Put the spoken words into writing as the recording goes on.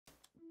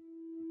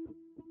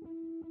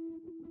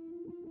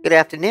Good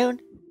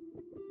afternoon.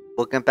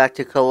 Welcome back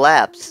to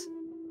Collapse.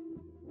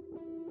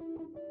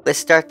 Let's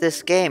start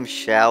this game,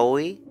 shall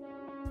we?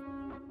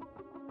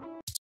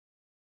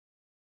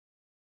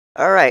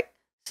 Alright,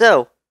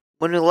 so,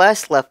 when we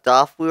last left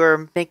off, we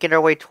were making our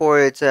way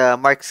towards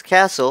Mark's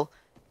castle,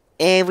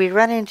 and we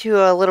ran into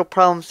a little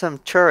troublesome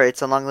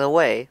turrets along the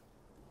way.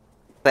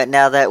 But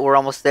now that we're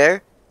almost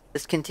there,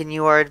 let's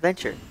continue our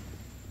adventure.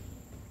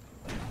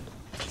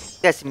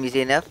 That seems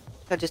easy enough.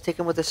 I'll just take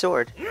him with a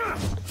sword.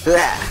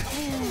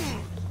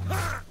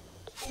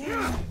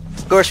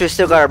 Of course, we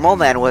still got our mole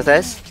man with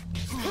us.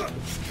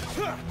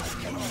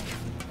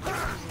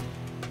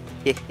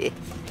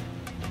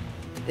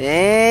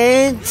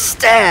 And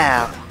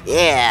stab!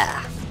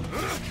 Yeah!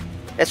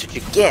 That's what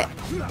you get.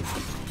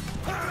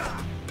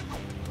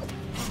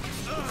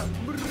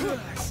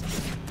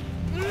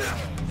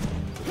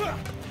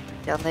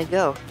 Down they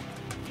go.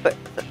 But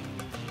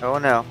oh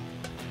no.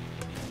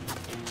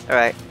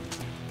 Alright.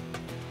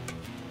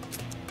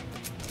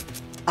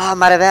 Oh,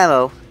 I'm out of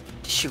ammo.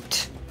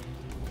 Shoot.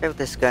 Try with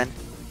this gun.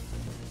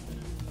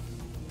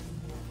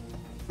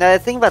 Now the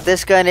thing about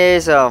this gun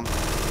is,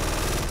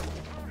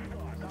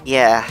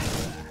 yeah.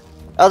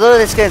 Although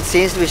this gun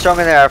seems to be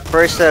stronger than our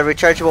first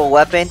rechargeable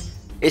weapon,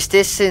 its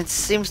distance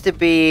seems to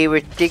be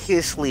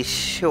ridiculously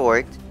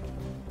short.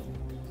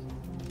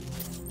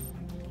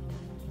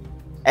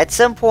 At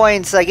some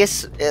points, I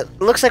guess, it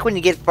looks like when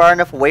you get far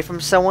enough away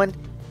from someone,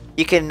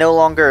 you can no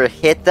longer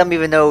hit them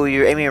even though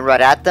you're aiming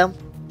right at them.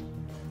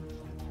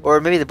 Or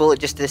maybe the bullet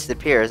just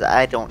disappears,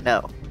 I don't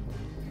know.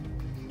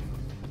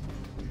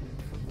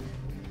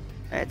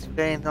 Alright, so we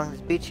got anything along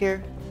this beach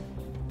here?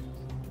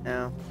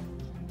 No.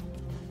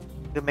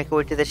 We'll make our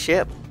way to the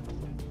ship.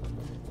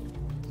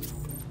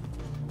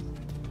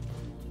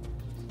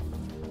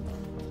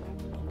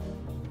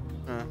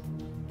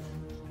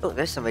 Oh,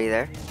 there's somebody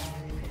there.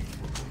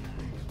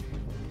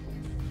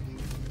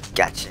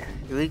 Gotcha.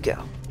 Here we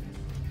go.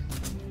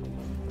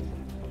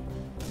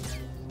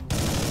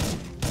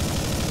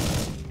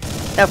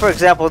 Now, for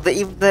example,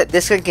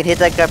 this gun can hit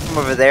that guy from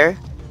over there,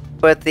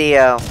 but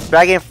the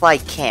dragonfly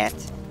can't.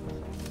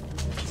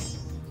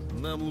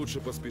 Нам лучше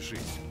поспешить.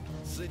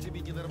 С этими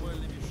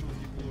ненормальными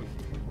шутки плохи.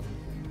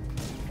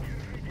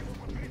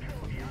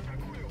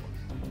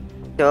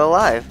 Still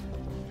alive.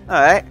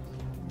 Alright.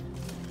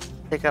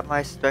 Pick up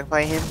my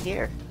dragonfly him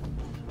here.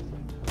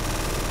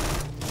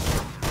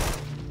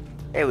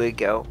 There we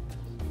go.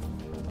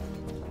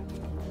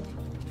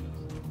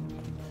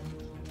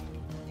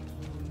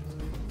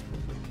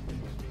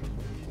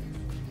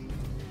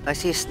 I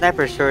see a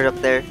sniper sword up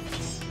there.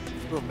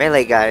 Ooh,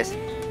 melee guys.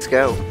 Let's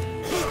go.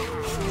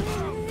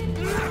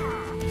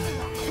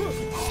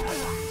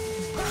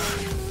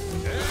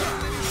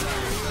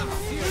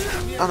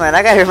 Oh man,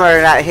 I gotta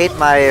remember not hate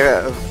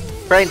my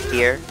friend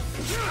here.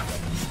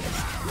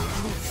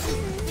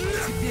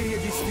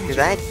 Cause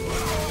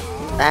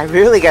I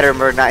really gotta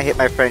remember not hit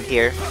my friend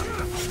here.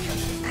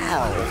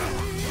 Ow.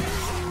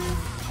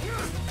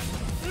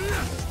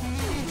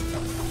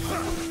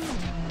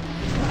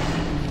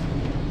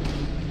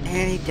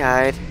 And he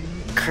died.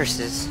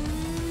 Curses.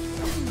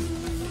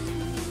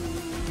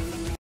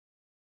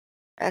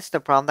 That's the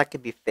problem that can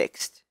be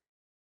fixed.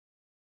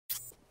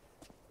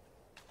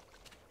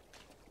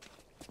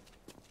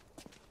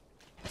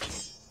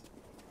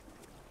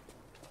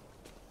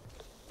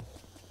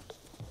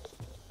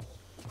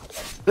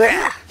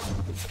 Not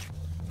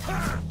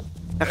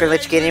gonna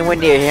let you get anywhere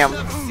near him.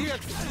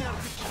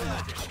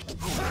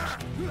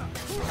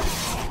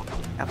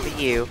 Not for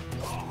you.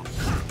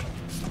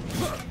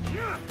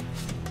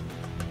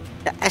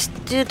 I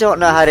still don't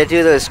know how to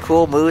do those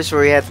cool moves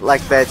where we had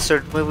like that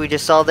certain move we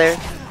just saw there.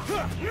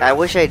 I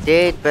wish I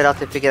did, but I'll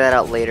have to figure that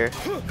out later.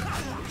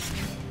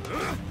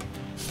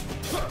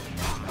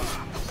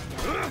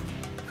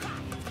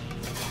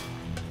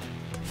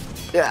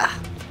 Yeah.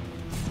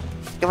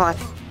 Come on.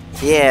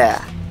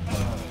 Yeah.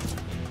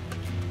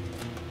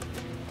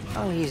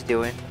 Oh, he's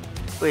doing.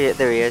 Wait,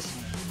 there he is.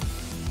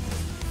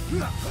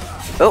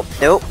 Oh,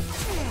 nope.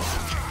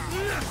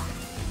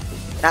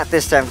 Not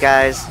this time,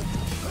 guys.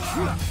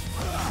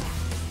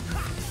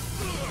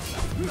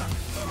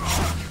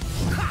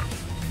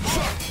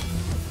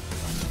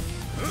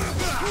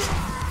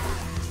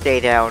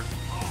 Stay down.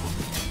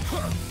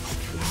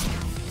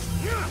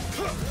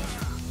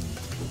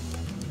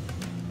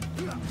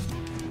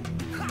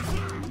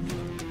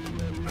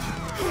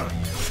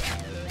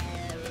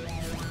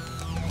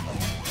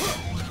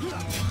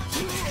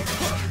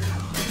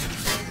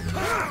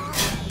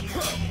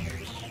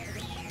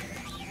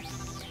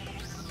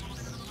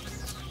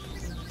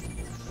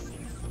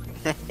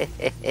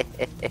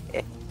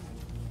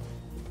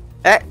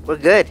 Alright, we're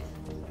good.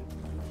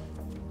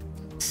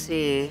 Let's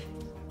see. Is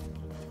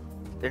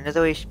there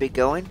another way we should be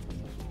going?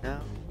 No.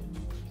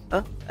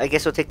 Oh, I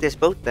guess we'll take this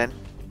boat then.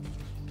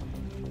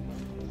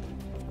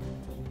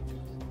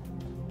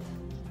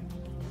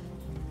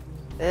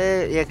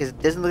 Yeah, because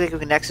it doesn't look like we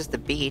can access the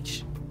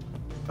beach.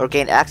 Or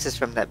gain access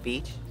from that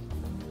beach.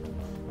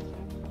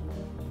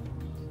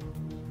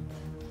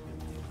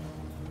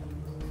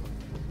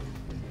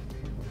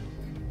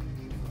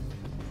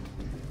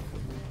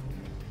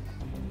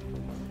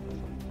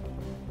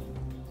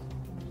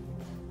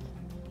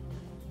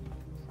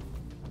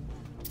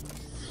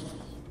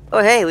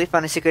 Oh hey, we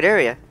found a secret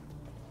area.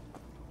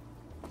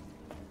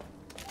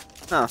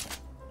 Huh.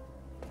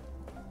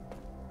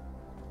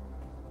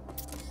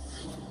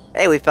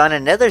 Hey, we found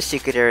another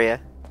secret area.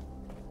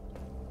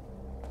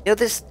 You know,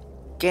 this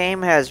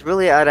game has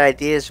really odd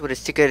ideas what a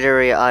secret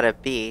area ought to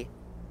be.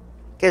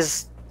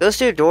 Because those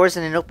two doors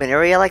in an open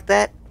area like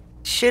that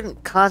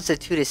shouldn't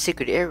constitute a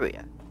secret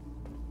area.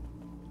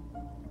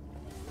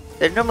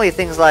 They're normally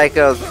things like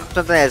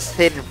something that's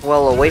hidden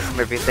well away from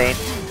everything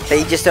that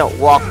you just don't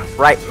walk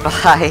right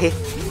by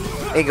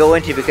and go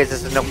into because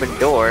it's an open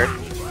door.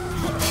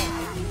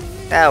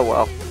 Ah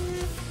well.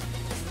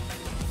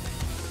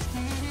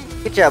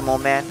 Good job,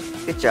 old man.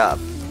 Good job.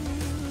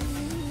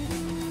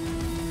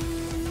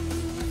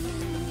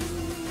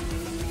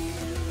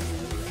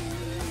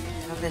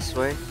 Down this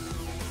way.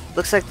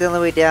 Looks like the only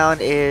way down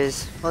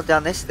is, well,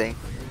 down this thing.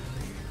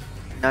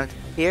 Not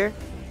here?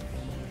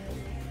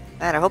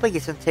 Man, I hope I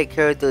get to take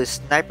care of those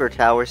sniper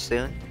towers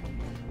soon.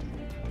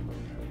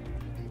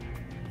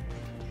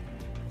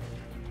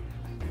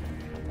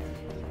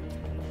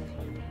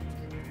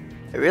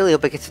 I really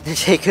hope I get to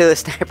take care of the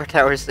sniper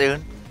towers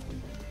soon.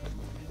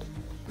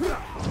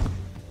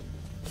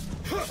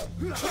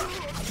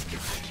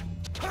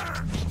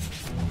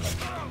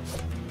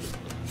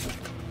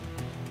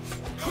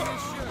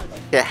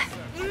 Yeah.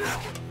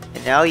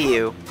 And now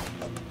you.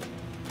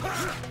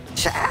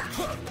 Cha.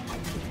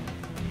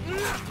 There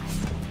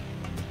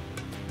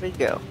we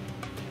go.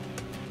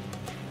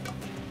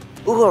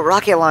 Ooh, a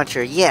rocket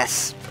launcher.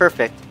 Yes.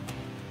 Perfect.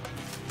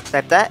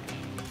 Type that.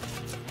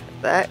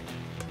 Type that.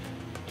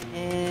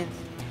 And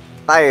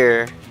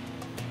fire.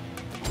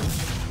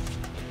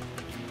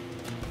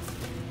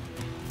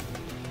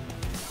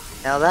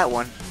 Now that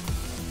one.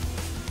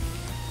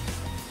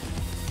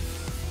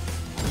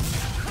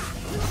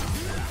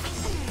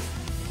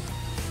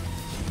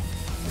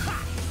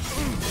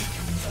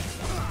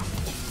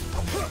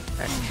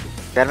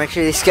 Gotta make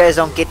sure these guys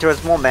don't get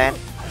towards more, man.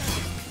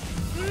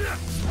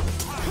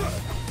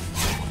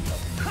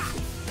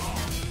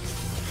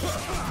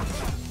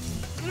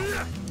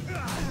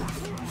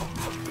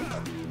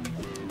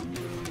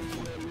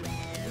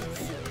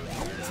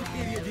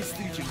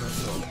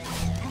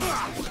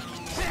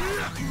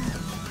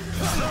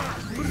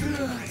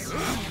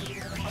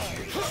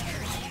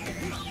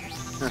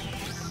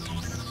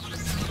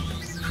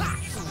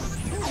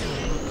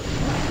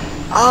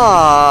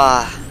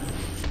 Ah.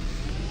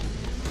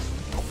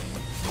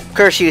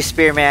 Curse you,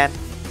 Spearman.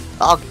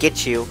 I'll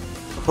get you.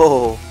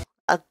 Oh,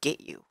 I'll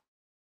get you.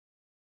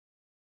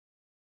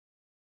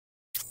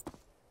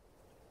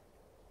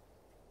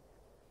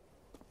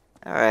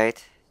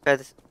 Alright. Try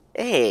this.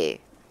 Hey!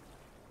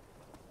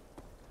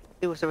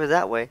 See what's over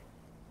that way.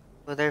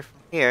 Go there from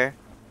here.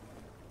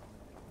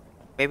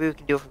 Maybe we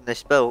can do it from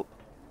this boat.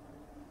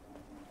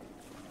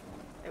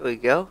 There we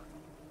go.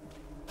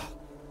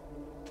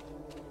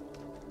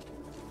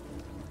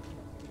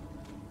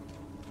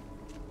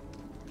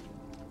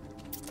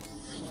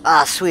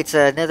 Ah, sweet, it's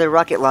another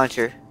rocket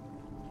launcher.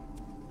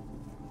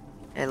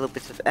 And little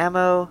bits of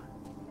ammo.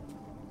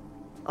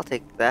 I'll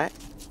take that.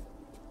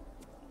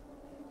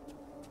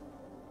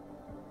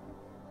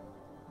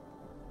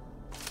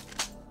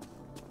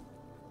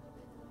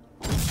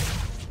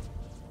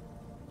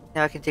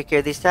 Now I can take care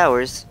of these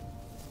towers.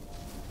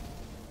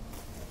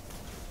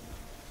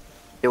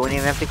 Don't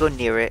even have to go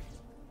near it.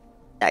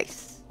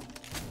 Nice.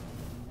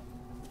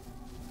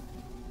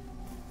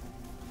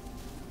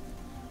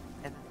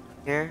 And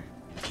here.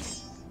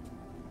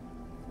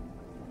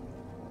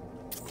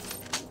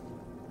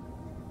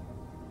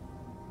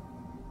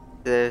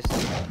 There's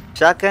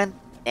shotgun?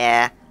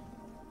 Nah.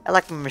 I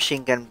like my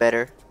machine gun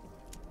better.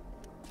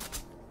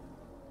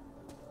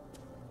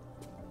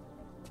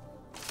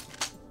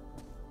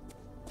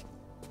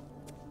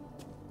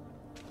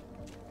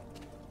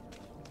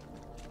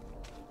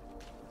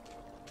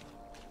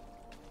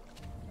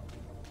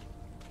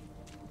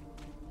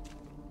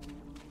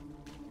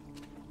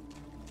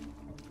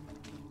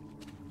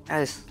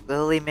 I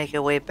slowly make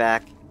our way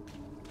back.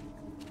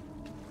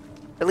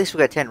 At least we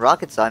got 10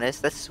 rockets on us,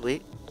 that's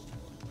sweet.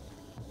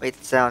 Wait,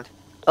 the sound.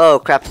 Oh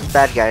crap, it's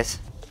bad guys.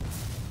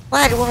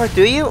 What? What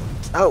do you?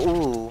 Oh,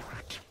 ooh.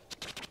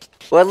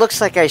 Well, it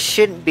looks like I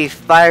shouldn't be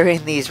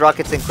firing these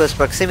rockets in close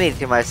proximity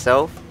to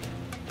myself.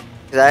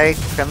 Because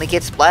I currently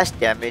get splash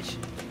damage.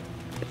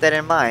 Keep that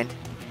in mind.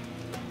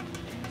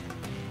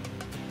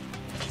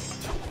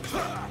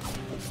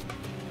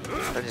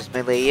 I'll just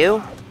melee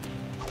you.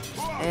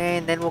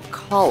 And then we'll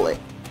call it.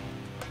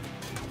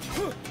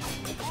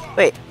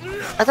 Wait,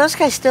 are those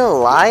guys still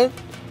alive?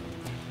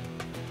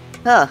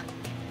 Huh.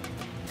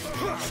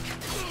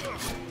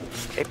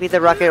 Maybe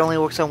the rocket only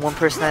works on one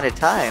person at a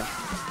time.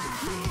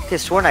 I could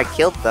have sworn I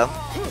killed them.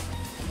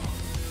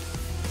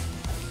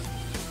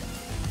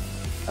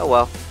 Oh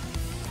well.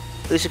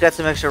 At least we got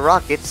some extra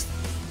rockets.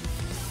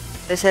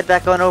 Let's head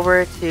back on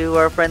over to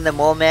our friend the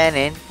Mole Man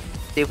and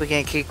see if we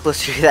can get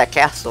closer to that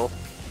castle.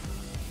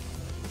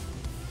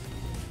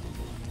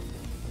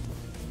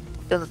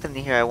 Still nothing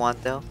in here I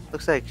want though.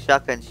 Looks like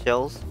shotgun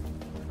shells.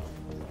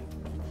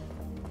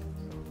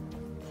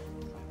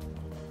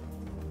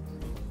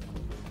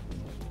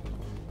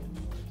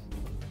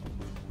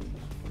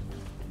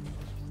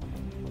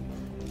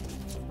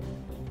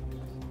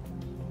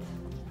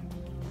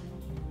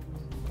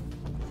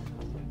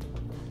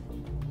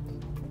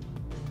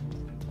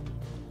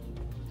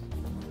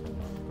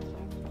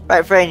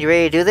 Right, friend, you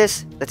ready to do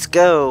this? Let's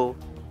go!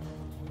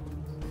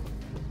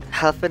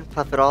 Huff and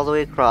puff it all the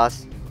way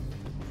across.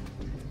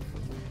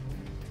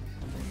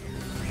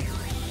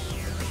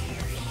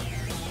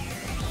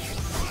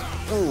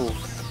 Ooh.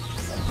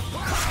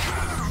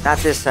 Not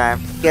this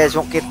time. You guys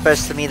won't get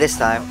first to me this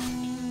time.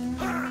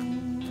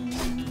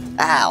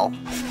 Ow.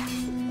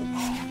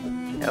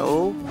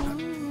 No.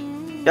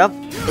 Jump.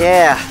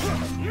 Yeah.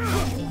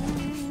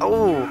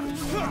 Oh.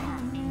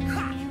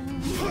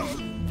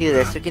 Do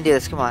this. We can do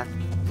this. Come on.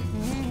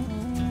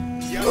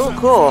 Oh,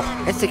 cool.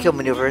 Instant kill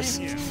maneuvers.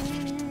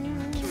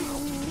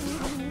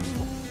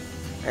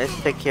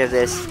 Let's take care of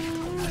this.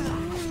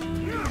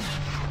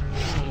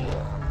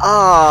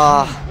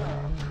 Ah.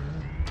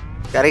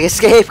 Gotta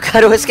escape.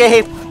 Gotta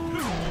escape.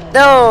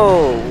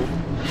 No.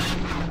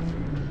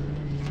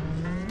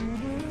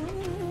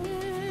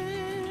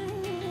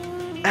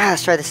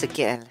 Let's try this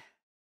again.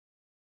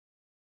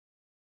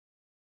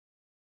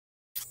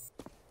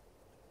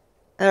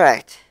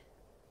 Alright.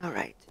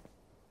 Alright.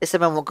 This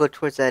time I won't go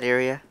towards that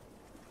area.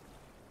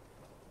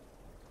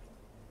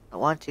 I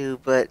want to,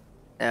 but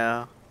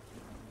no.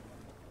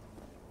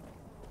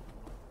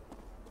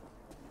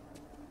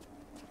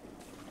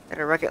 Got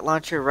a rocket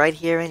launcher right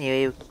here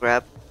anyway you can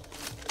grab.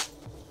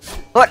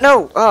 What?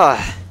 No!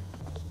 Oh.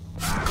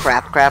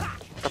 Crap, crap.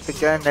 Up the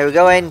gun. There we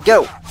go, and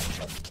go!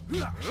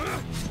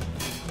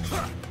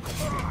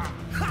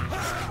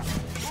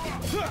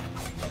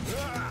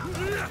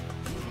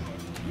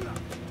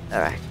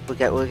 Alright, we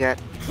got.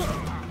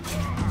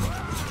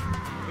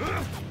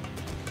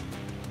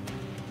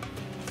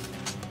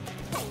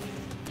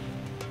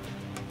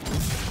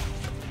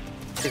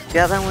 Stick the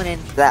other one in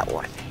that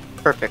one.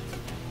 Perfect.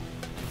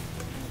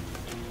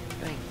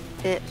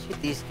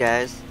 Shoot these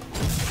guys.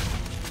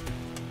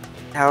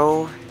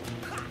 No.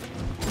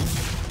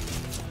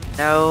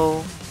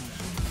 No.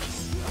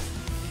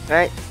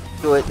 Alright,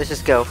 do it. Let's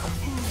just go.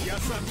 Я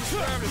сам не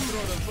справлюсь,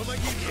 Родан,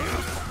 помоги мне!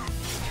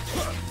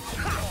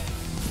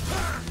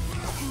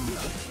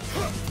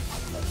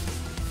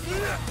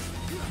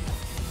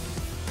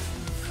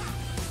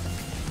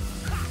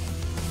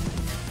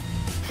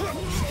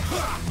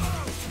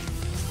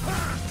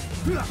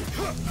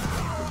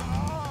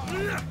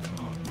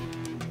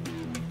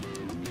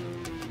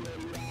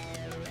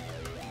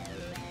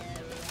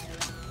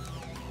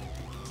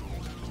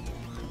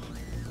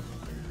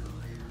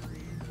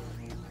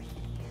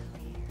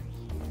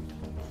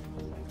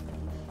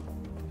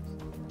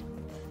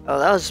 Oh,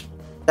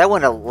 that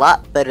went a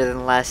lot better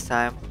than last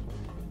time.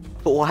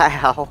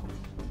 Wow.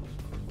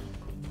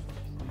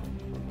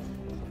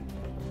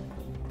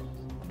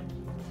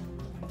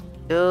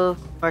 Still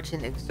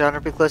marching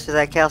exonerably close to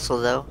that castle,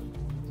 though.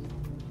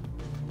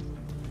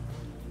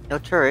 No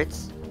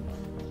turrets.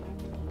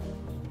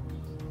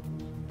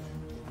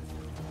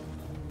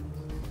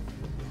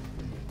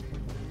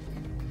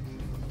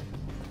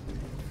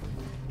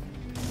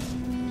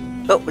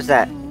 What was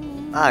that?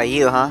 Ah,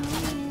 you, huh?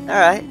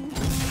 Alright.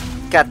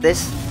 Got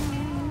this.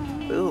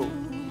 Ooh.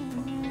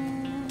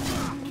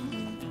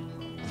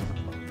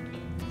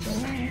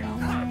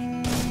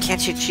 Can't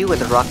shoot you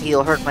with a rocket,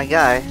 you'll hurt my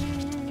guy.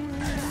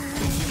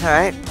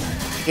 Alright.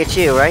 Get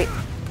you, right?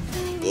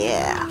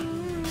 Yeah.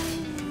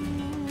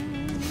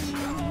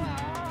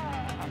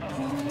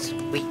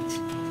 Sweet.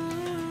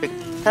 Big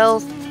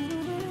health.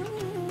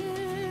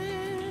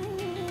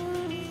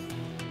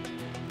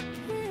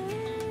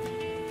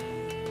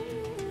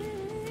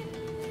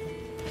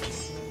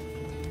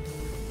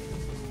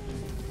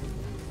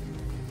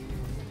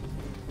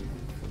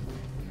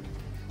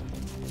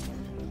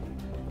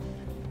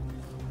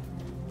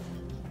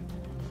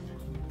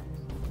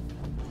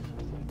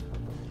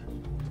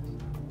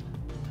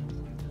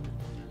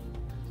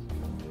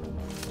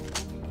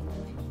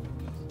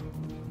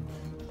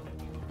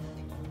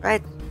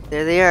 Right,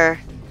 there they are.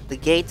 The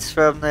gates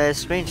from the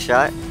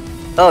screenshot.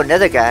 Oh,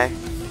 another guy.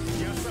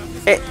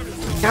 Hey,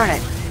 darn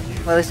it.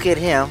 Well, let's get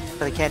him,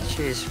 but I can't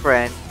shoot his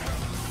friend.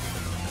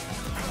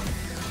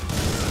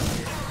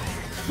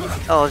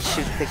 Oh,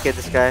 shoot, take care of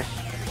this guy.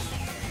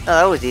 Oh,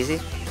 that was easy.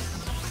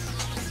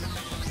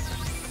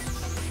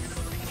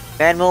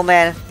 Manual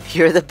man,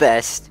 you're the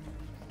best.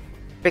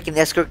 Freaking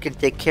escort can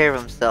take care of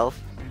himself.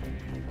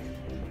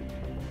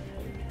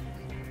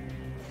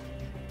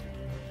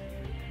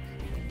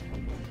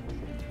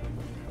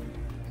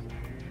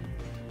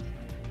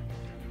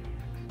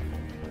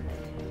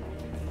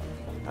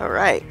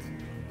 Alright.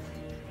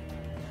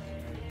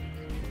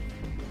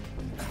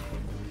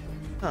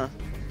 Huh.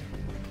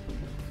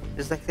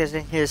 Looks like there's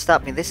nothing here to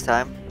stop me this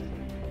time.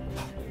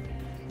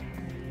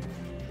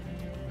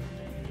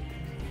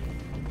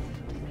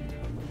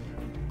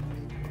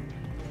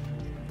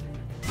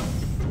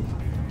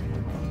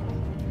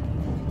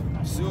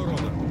 Все,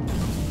 Родан.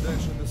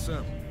 Дальше ты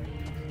сам.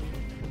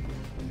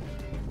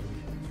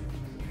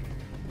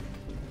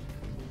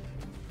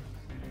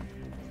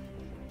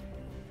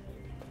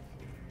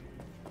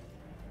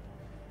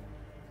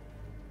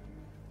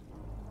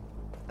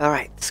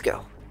 Alright, let's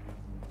go.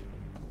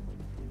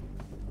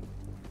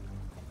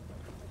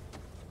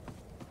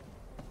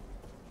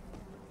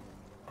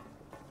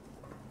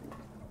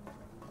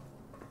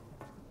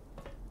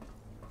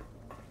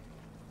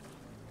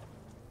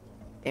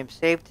 Aim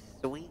saved.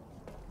 Sweet.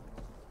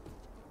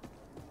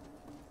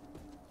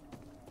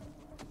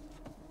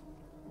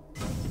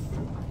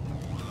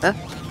 Huh?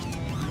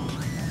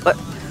 What?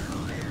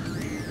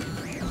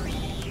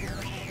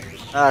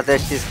 Oh,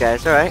 there's these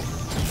guys. Alright.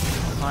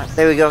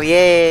 There we go.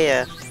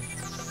 Yeah.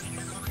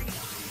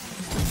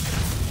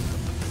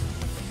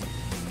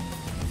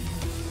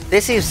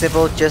 This seems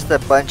simple, just a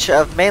bunch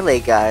of melee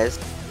guys.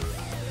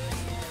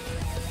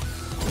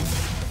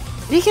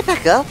 Did you get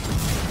back up?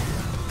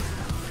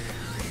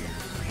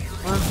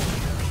 Well,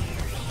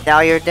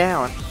 now you're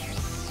down.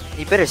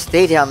 You better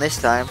stay down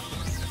this time.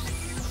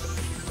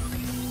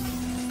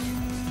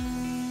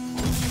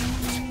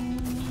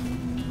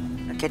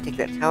 I can't take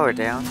that tower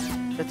down.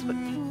 That's what...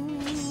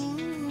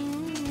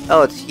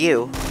 Oh, it's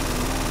you.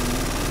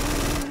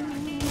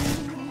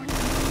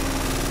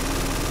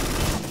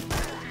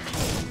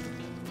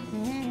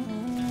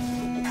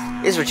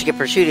 This is what you get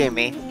for shooting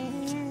me.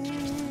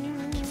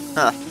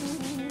 Huh.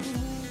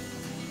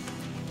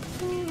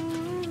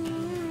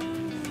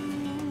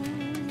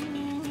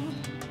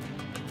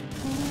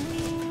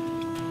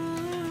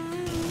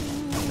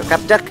 Look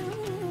up, duck.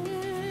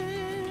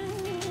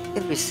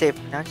 Gonna be safe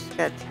now. Just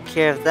gotta take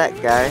care of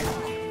that guy.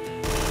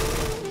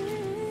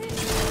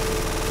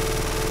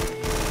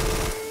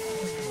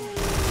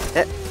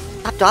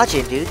 Stop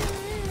dodging, dude.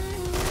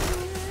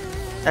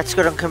 That's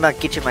good. I'm coming out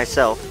and get you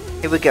myself.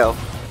 Here we go.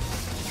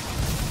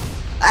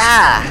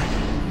 Ah!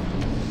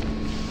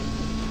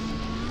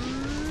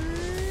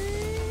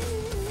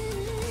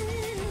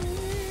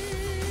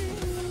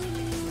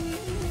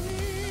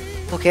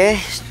 Okay,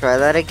 let's try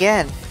that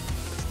again.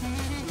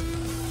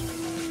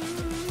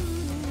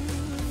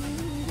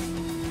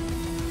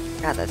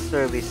 God, that's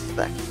really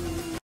suspect.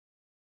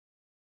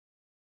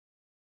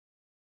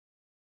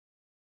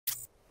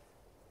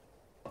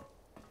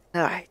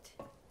 Alright.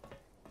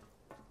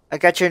 I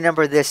got your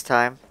number this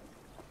time.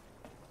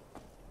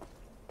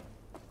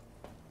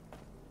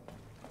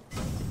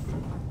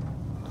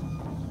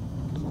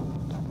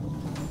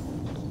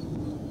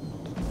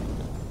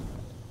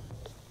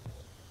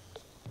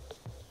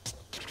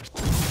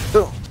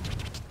 Boom.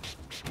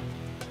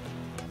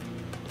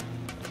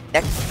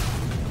 Next.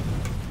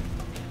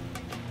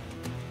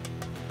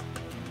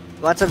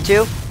 You want some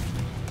too?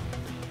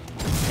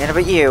 And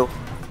about you.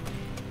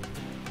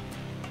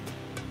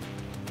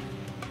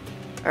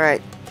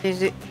 Alright.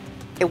 Hey,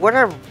 where'd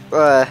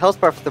our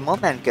health bar for the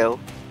moment go?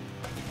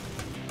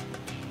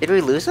 Did we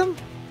lose him?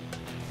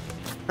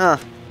 Huh.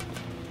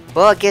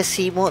 Well, I guess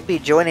he won't be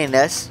joining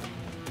us.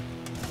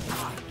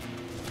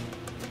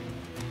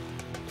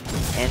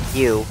 And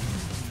you.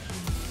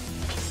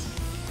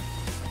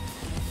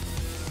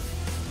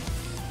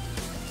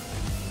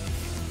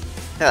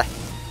 Huh.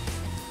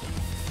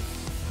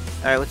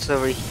 Alright, what's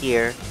over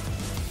here?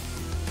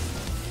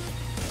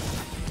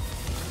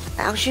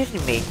 Ow,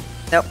 shooting me.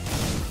 Nope.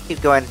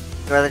 Keep going.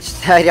 I'd rather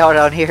just hide out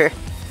on here.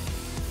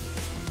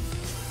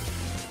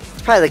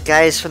 It's probably the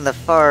guys from the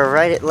far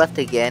right left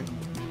again.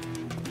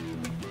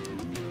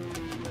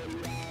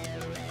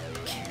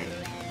 Okay.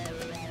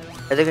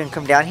 Are they gonna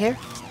come down here?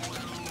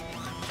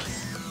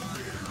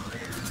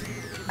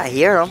 I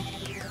hear them.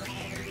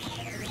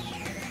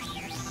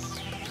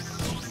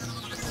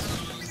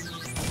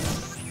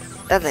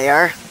 There they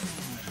are.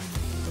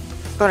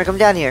 Gonna come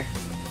down here.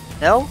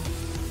 No?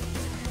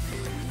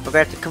 We're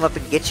gonna have to come up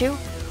and get you?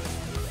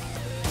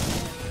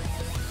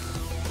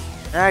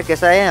 Alright,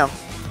 guess I am.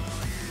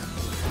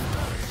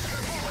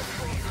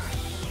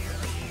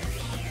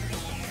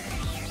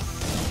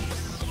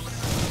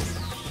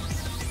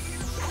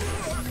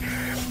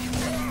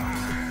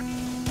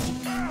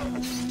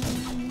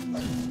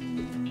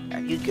 There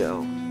you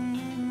go.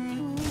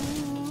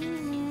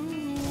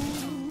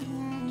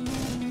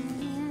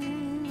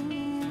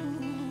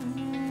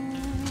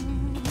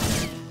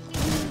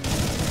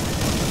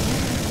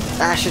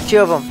 Ah, shit, two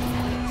of them.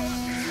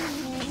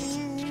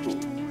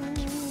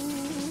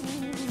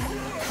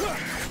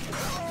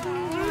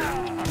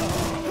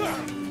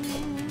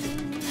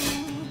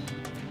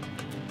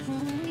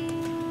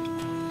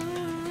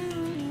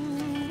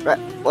 Right.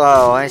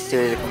 Whoa, I see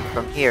it come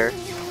from here.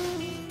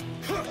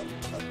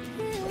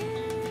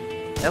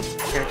 Nope,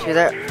 can't do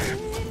that.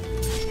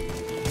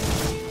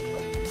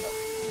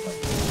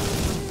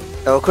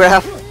 Oh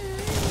crap!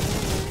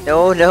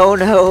 No, no,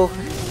 no!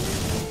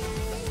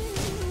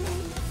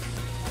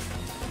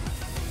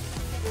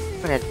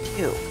 What am I gonna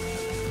do?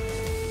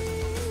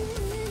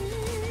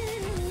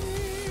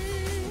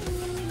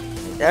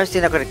 They're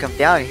obviously not gonna come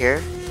down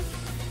here.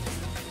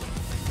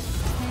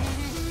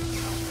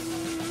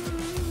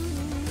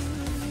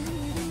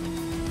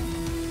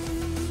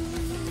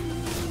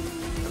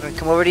 I'm gonna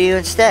come over to you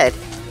instead.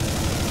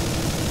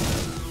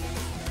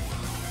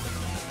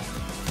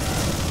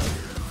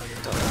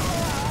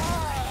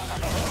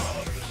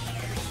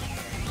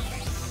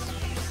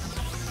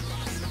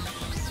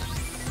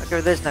 Look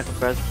over this knuckle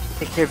brother.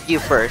 Take care of you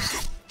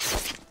first.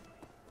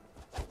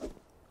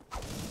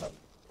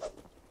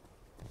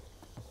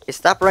 Okay,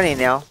 stop running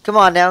now. Come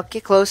on now,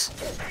 get close.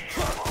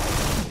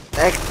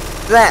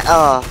 That,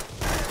 oh.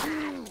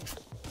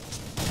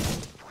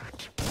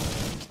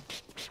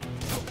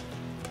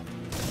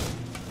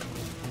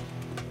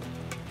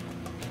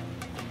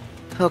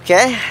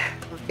 Okay.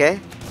 Okay.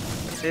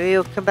 Maybe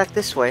you'll come back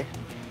this way.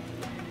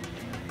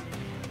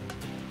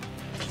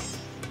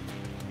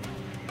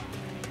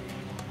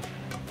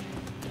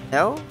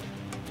 No?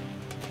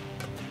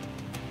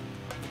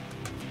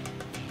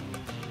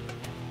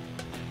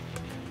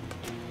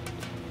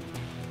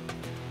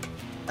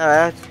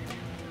 Alright.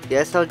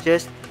 Guess I'll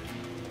just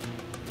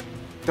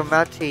come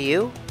out to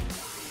you.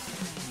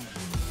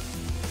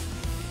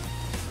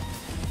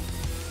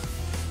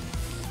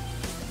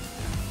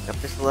 Got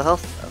this little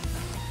health stuff.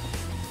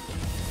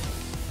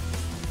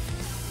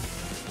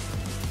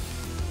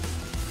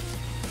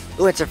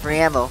 Ooh, it's a free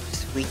ammo.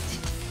 Sweet.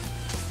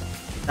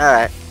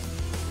 Alright.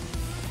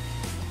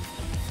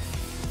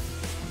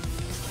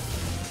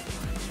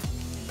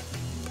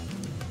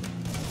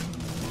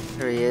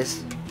 There he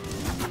is.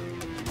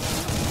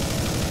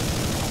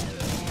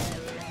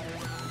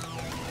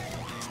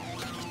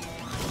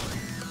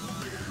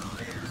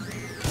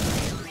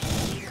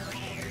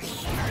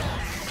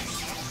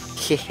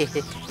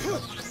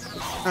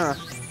 Huh.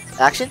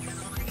 Action?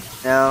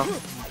 No.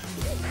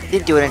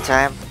 Didn't do it in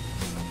time.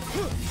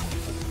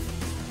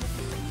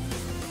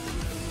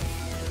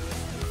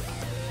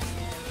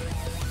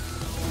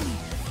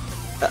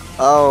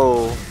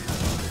 Oh.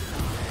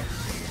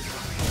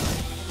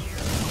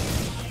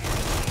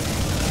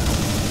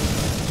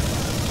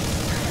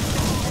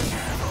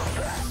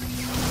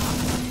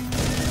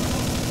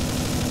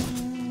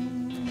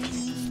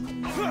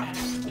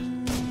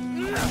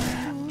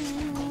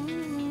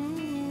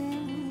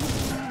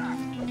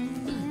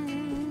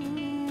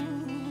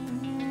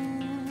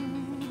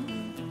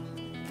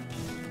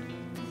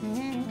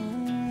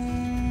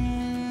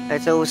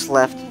 That's all what's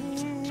left.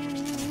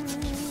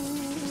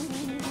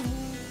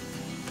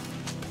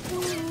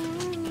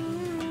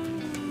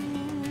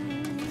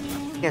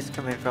 Yes,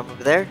 coming from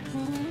over there.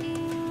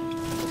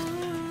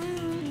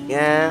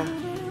 Yeah.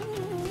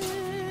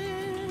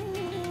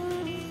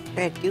 What can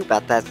I do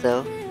about that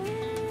though?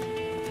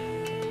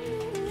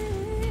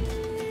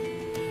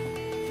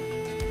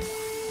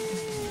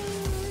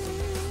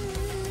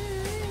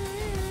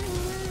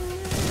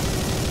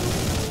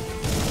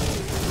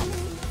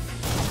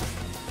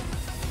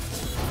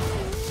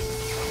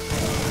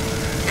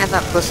 I'm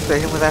not close to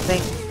him with that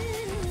thing.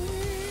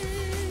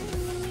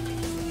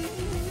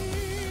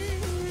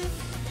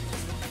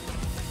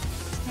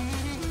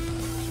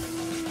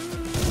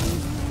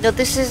 No,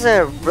 this is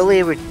a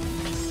really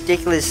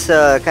ridiculous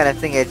kind of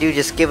thing to do.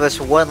 Just give us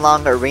one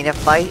long arena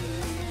fight.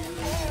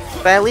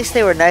 But at least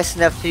they were nice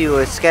enough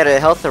to scatter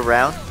health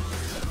around.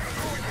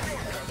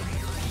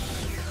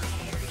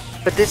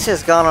 But this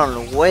has gone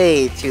on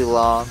way too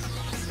long.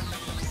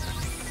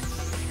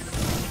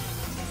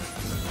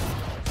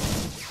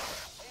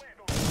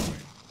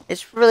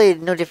 It's really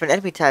no different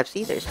enemy types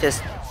either. It's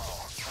just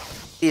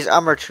these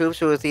armored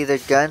troops with either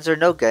guns or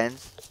no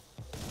guns.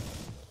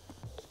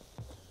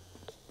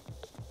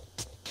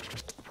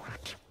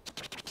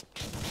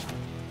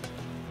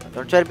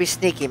 Don't try to be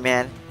sneaky,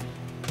 man.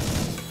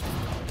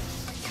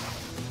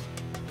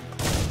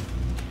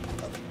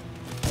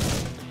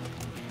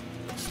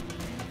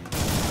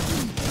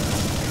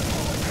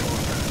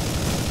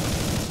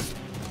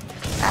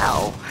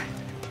 Ow.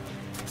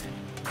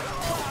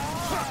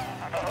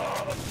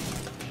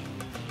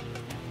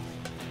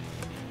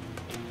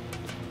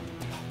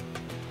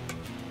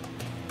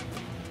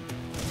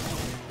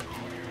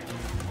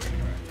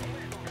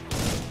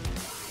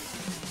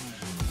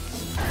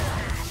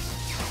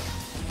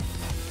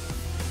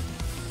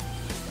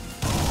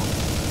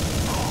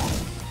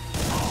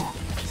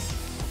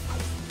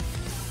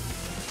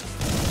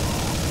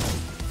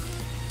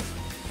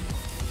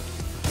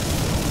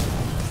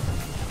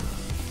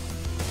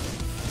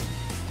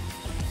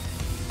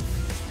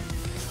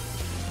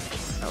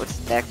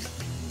 What's next?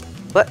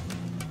 What?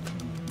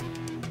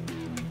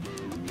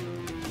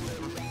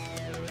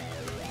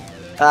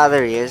 Ah,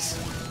 there he is.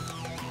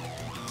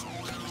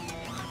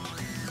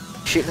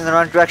 Shooting in the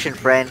wrong direction,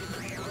 friend.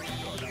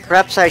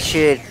 Perhaps I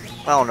should,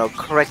 I don't know,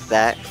 correct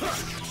that.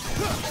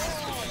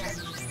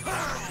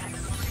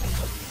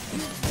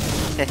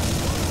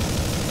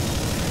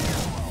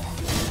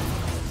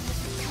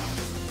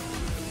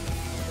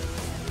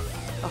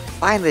 Oh,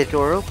 finally the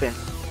door open.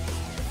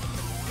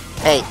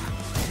 Hey,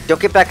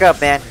 don't get back up,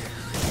 man.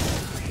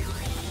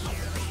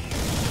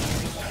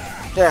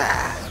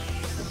 Ah.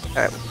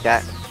 Alright, we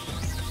got.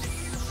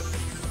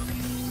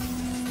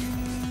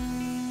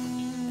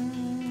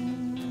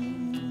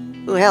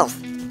 Ooh, health.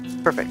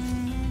 Perfect.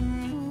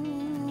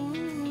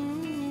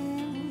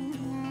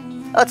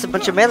 Oh, it's a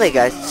bunch of melee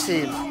guys. This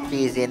should be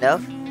easy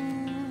enough.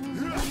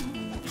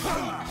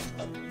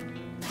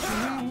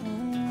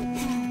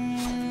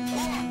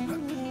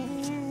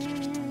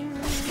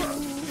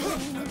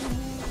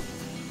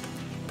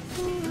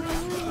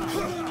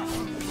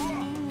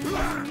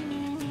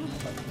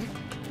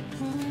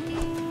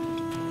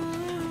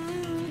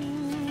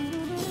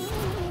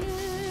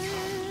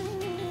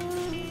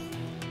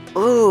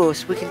 Ooh,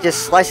 so we can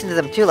just slice into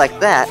them too like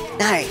that.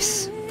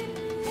 Nice.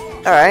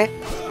 Alright.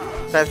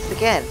 Try this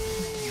again.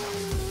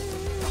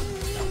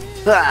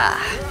 Ah.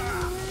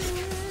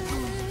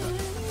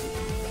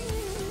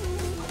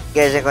 You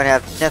guys ain't gonna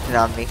have nothing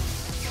on me.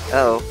 Uh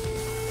oh.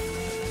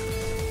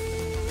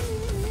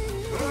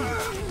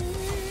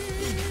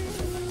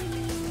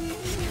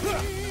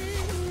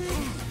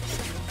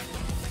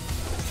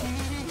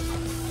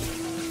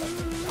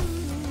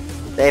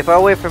 Stay far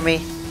away from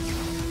me.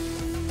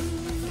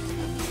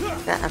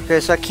 Okay,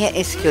 so I can't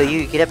insta-kill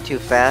you. You get up too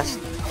fast.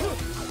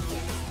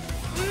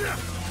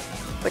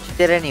 But you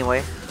did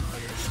anyway.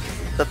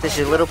 So this is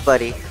your little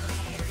buddy.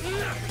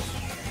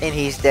 And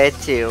he's dead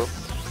too.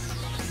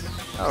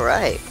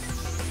 Alright.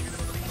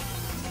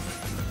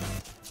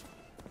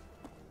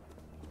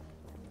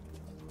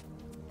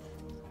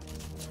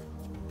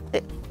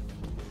 Hey.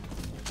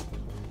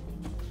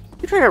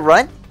 You trying to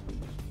run?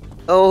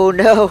 Oh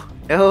no.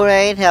 No, that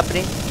ain't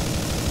happening.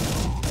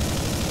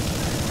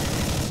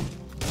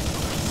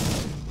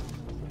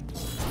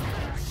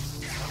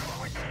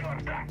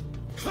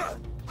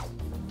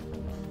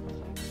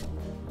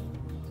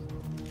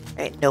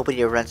 Ain't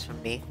nobody who runs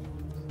from me.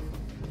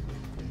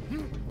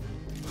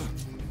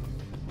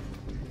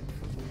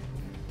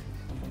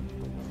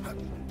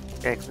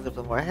 Okay, a little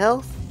bit more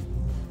health.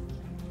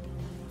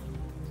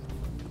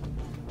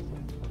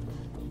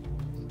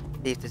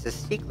 See if there's a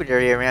secret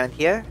area around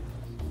here.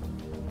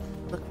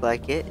 Look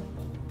like it.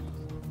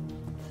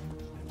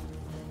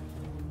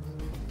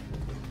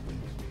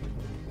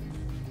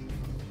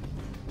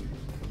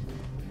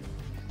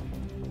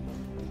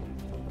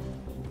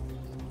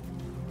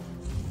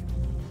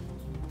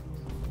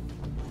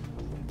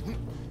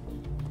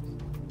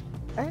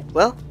 Alright,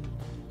 well,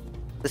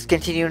 let's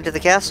continue into the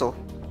castle.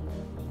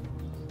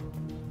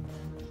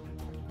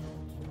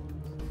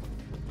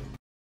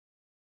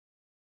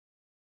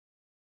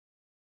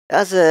 That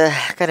was a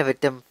kind of a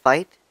dumb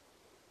fight,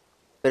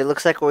 but it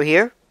looks like we're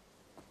here.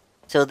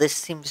 So this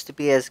seems to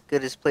be as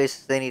good a place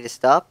as they need to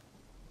stop.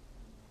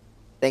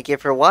 Thank you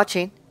for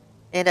watching,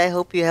 and I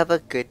hope you have a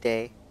good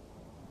day.